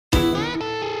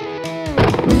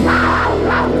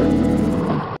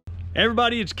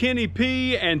Everybody, it's Kenny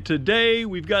P, and today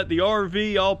we've got the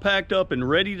RV all packed up and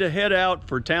ready to head out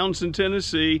for Townsend,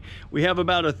 Tennessee. We have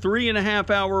about a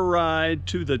 3.5 hour ride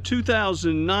to the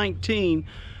 2019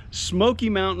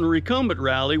 Smokey Mountain Recumbent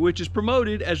Rally, which is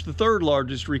promoted as the third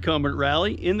largest recumbent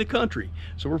rally in the country.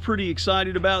 So we're pretty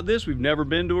excited about this. We've never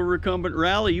been to a recumbent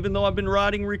rally, even though I've been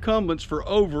riding recumbents for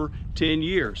over 10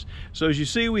 years. So as you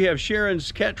see, we have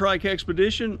Sharon's Catrike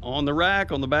Expedition on the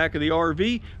rack on the back of the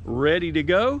RV, ready to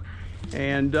go.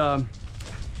 And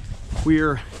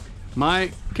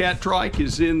my Catrike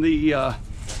is in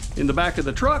the back of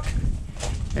the truck,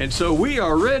 and so we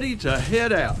are ready to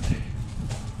head out.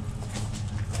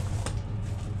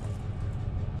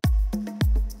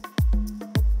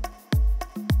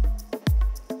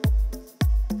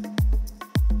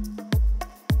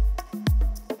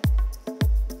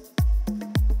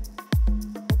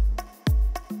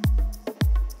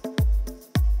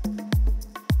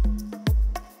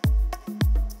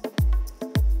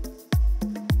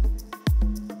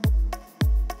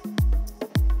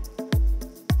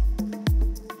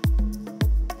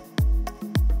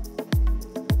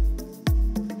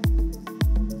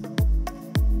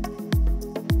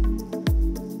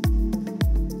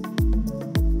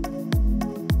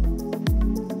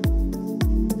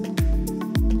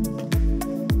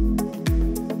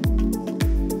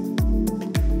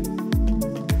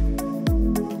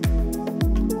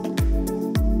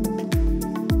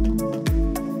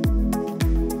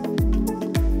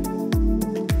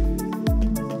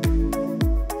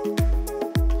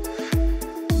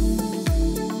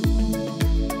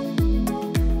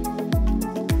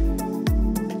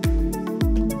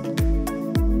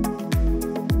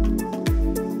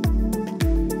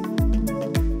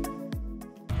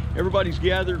 Everybody's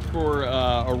gathered for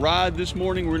a ride this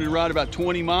morning. We're going to ride about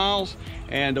 20 miles,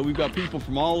 and we've got people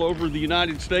from all over the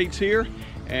United States here.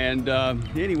 And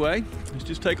anyway, let's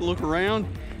just take a look around.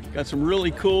 Got some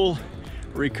really cool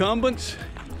recumbents.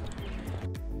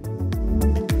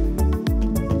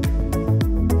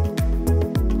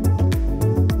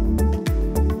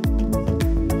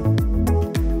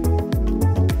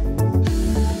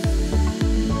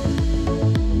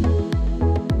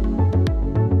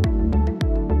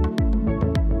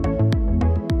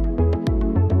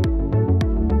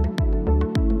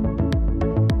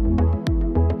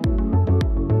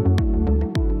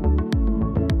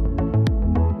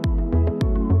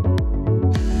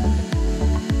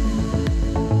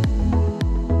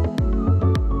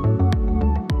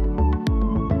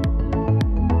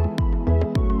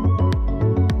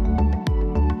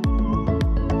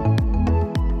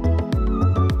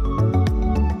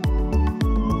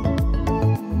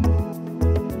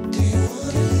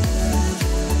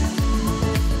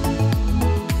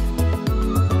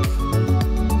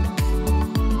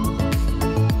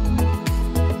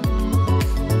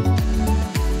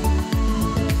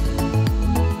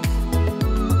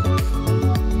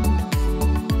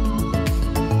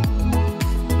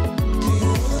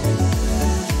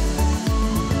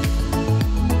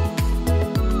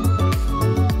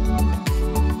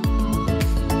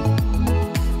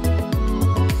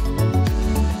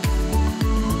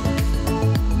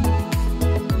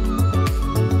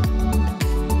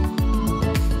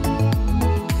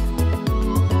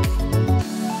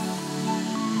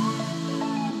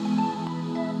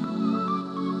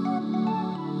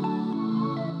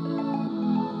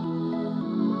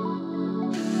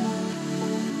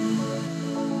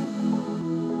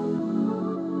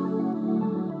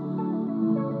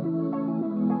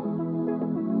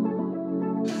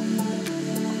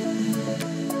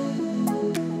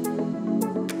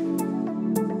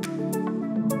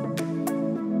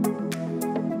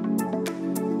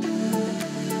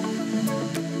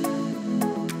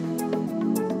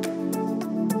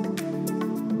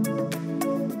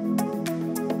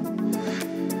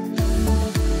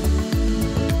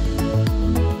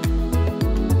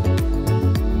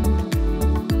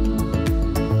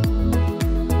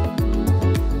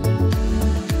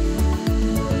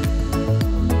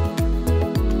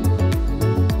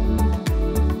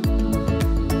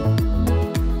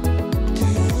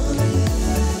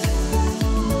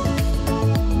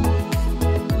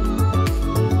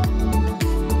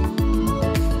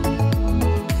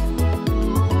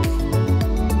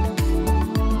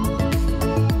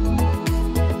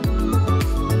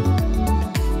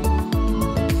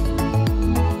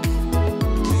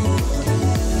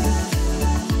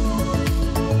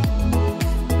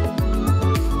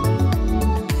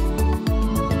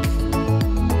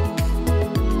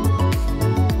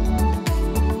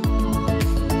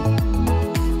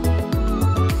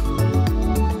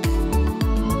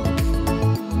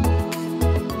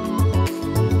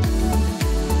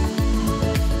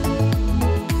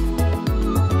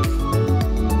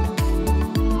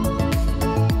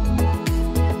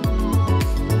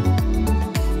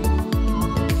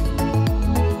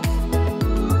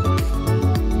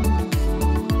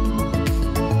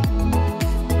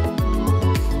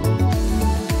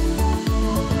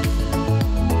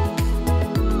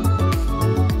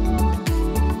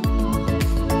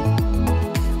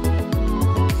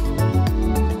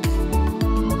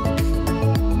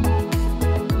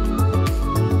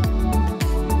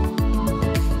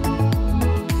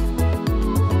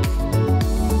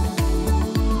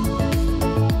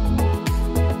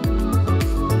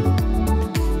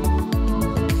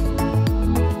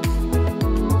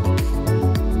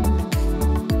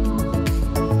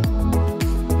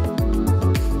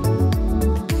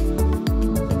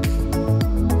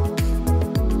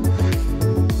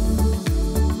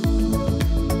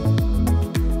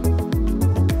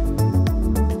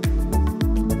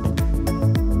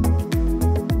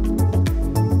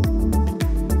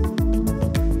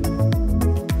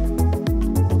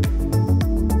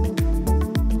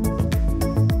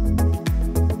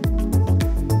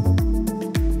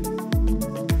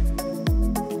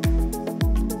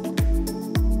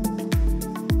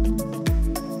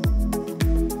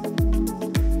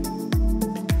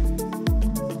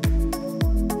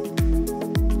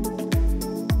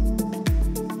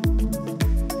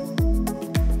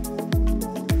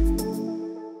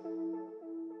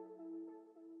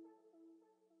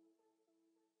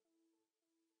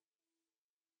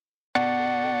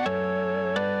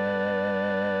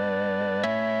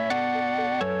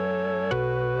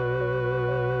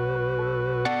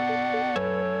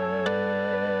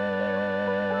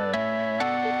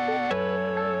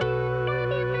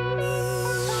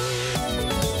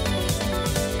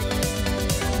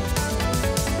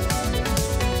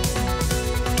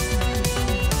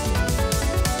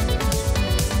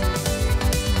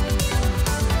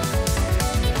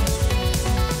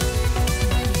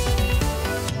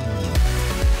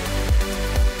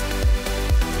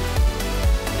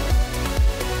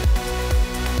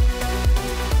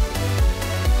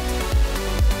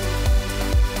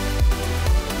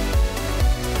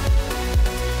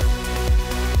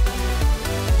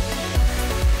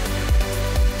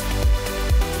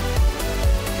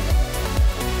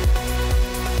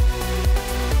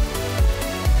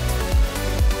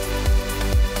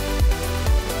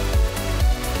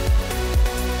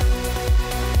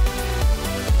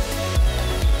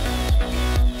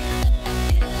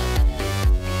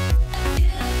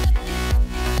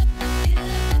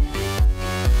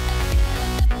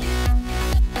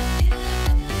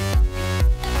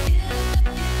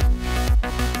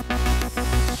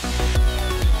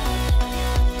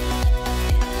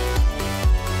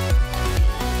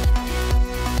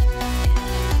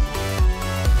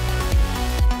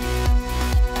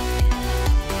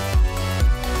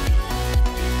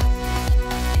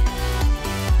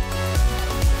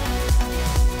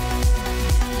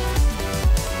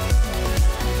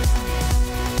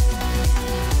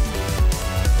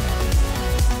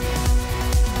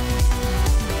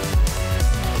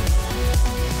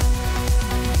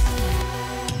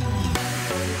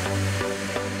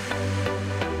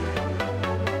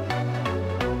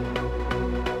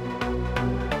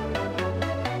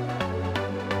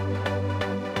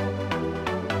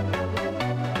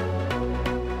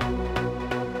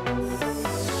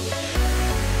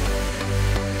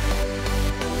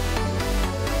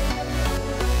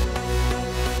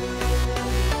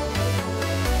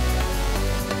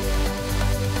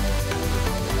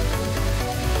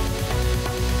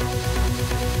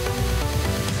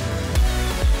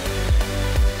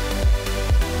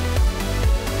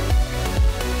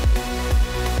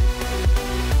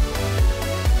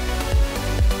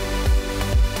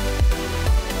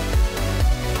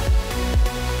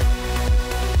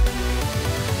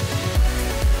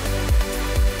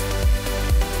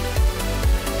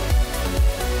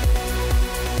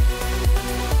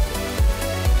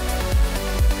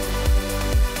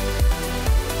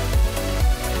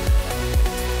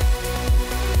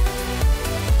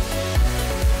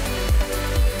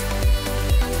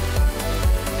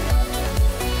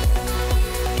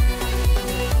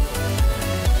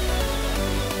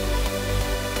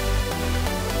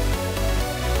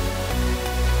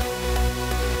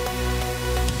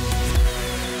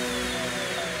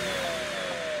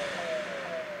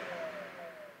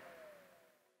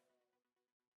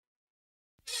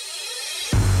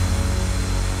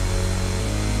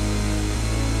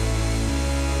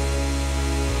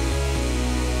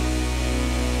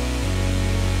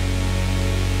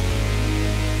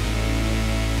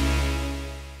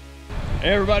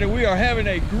 Hey everybody, we are having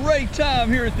a great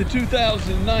time here at the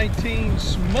 2019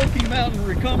 Smokey Mountain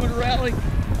Recumbent Rally.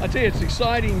 I tell you, it's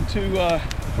exciting to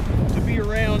be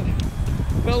around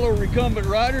fellow recumbent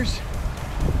riders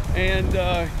and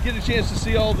get a chance to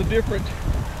see all the different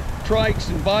trikes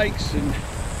and bikes and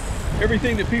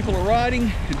everything that people are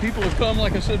riding. And people have come,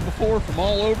 like I said before, from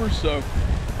all over, so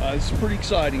it's pretty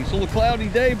exciting. It's a little cloudy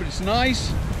day, but it's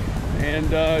nice.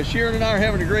 And Sharon and I are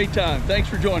having a great time. Thanks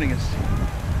for joining us.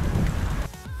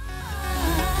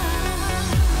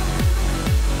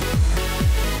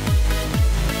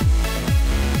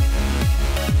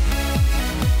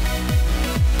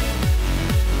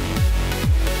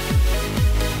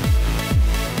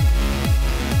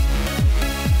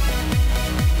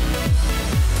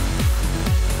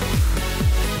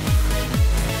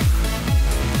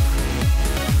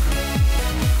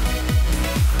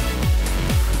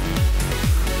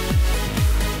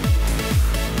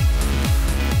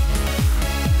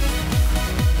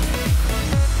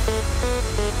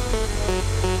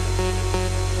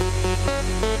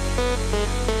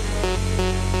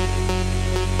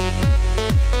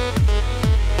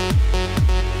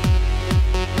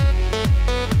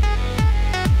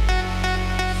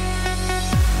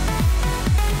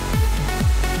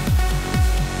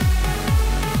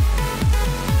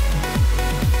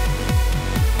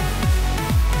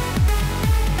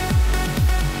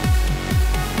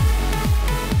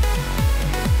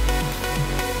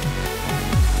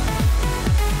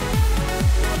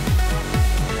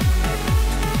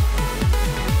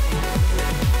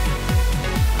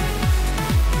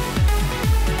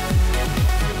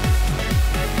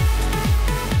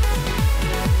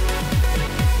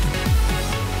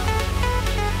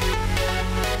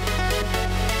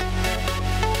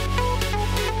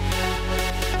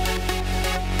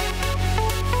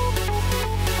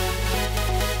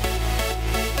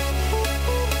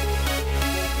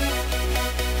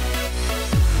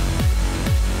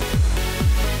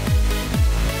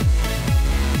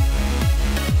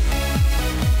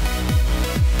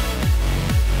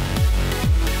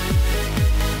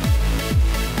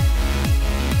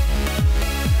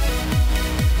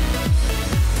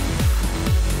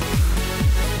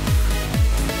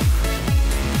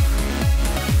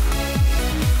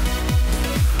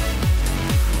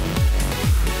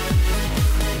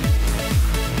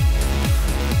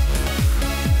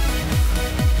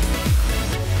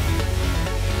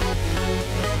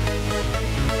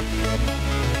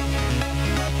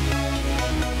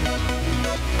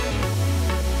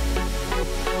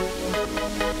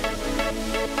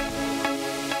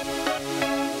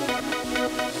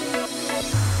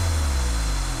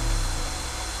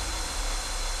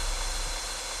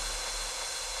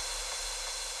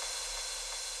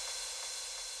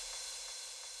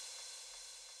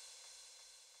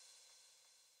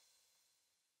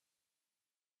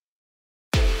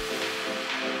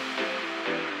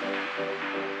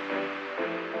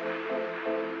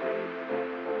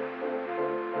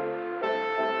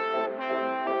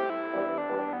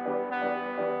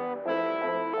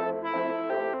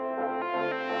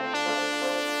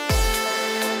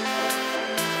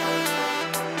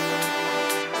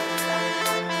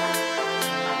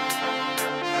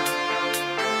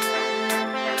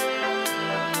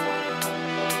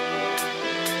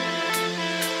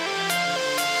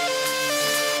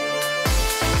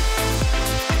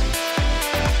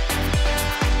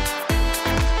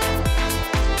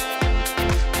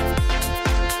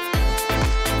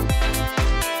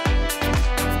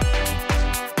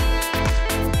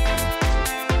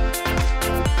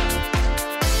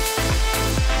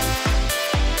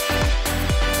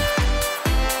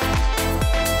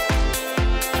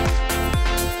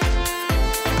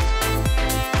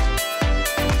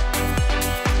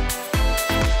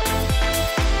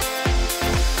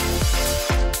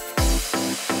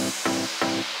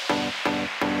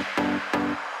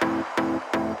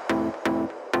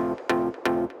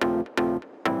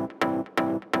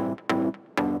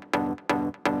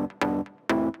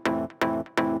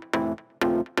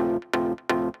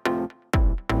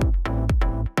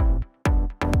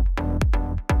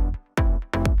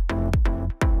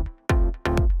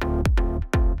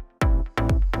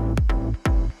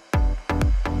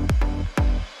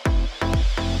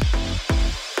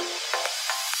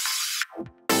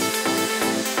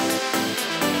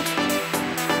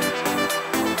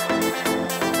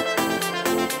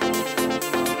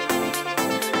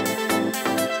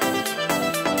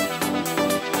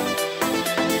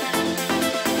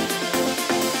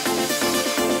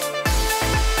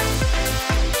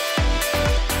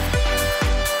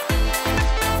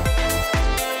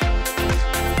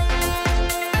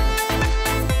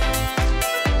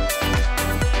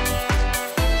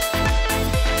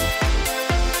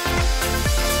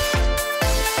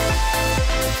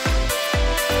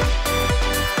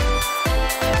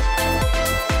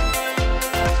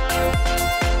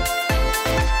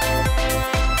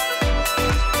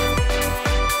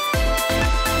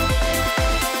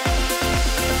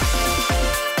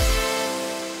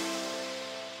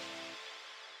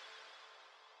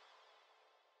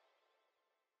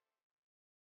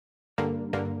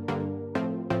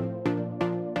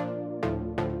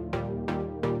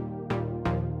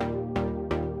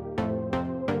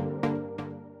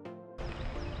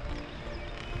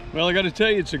 Well, I got to tell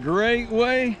you, it's a great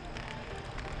way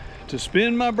to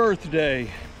spend my birthday.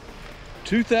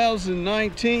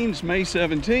 2019's May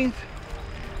 17th,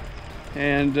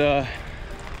 and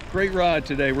great ride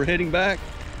today. We're heading back.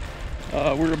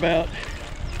 We're about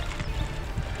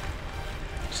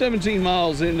 17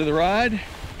 miles into the ride,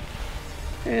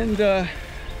 and I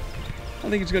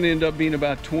think it's going to end up being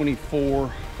about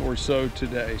 24 or so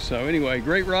today. So anyway,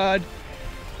 great ride.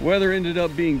 Weather ended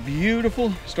up being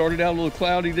beautiful. Started out a little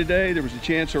cloudy today. There was a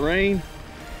chance of rain.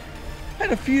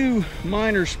 Had a few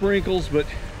minor sprinkles, but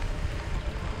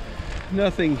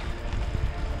nothing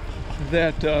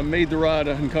that made the ride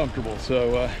uncomfortable.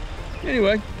 So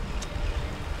anyway,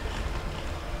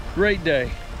 great day.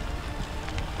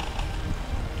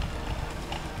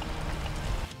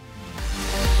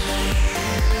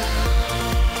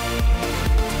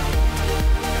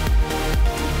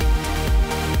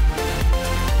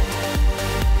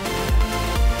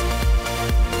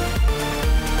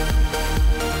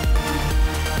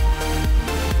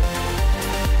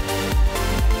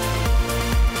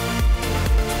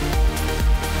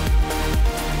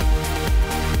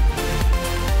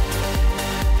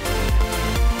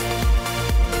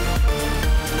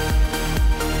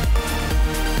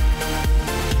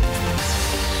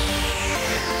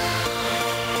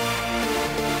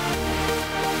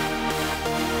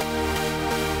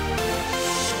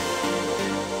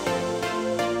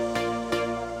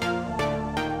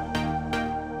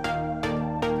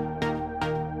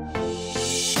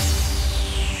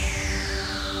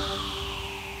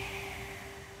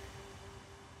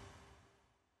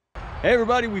 Hey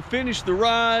everybody, we finished the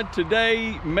ride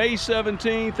today, May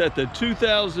 17th, at the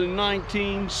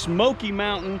 2019 Smokey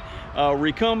Mountain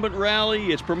Recumbent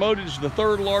Rally. It's promoted as the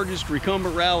third largest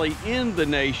recumbent rally in the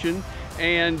nation,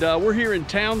 and we're here in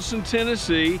Townsend,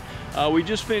 Tennessee. We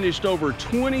just finished over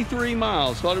 23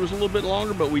 miles. Thought it was a little bit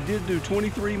longer, but we did do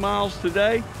 23 miles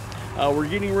today. We're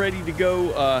getting ready to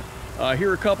go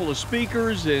hear a couple of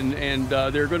speakers, and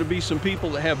there are going to be some people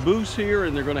that have booths here,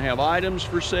 and they're going to have items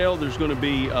for sale. There's going to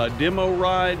be demo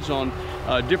rides on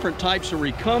different types of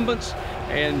recumbents.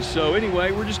 And so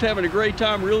anyway, we're just having a great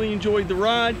time. Really enjoyed the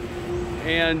ride,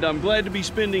 and I'm glad to be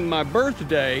spending my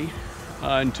birthday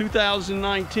in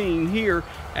 2019 here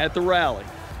at the rally.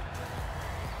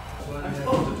 I'm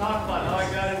supposed to talk about how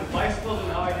I got into bicycles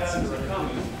and how I got into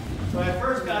recumbents. When I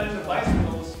first got into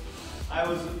bicycles, I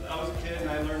was a kid and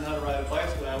I learned how to ride a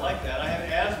bicycle, and I liked that. I had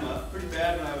asthma pretty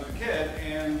bad when I was a kid,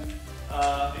 and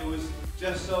it was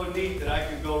just so neat that I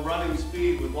could go running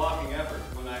speed with walking effort.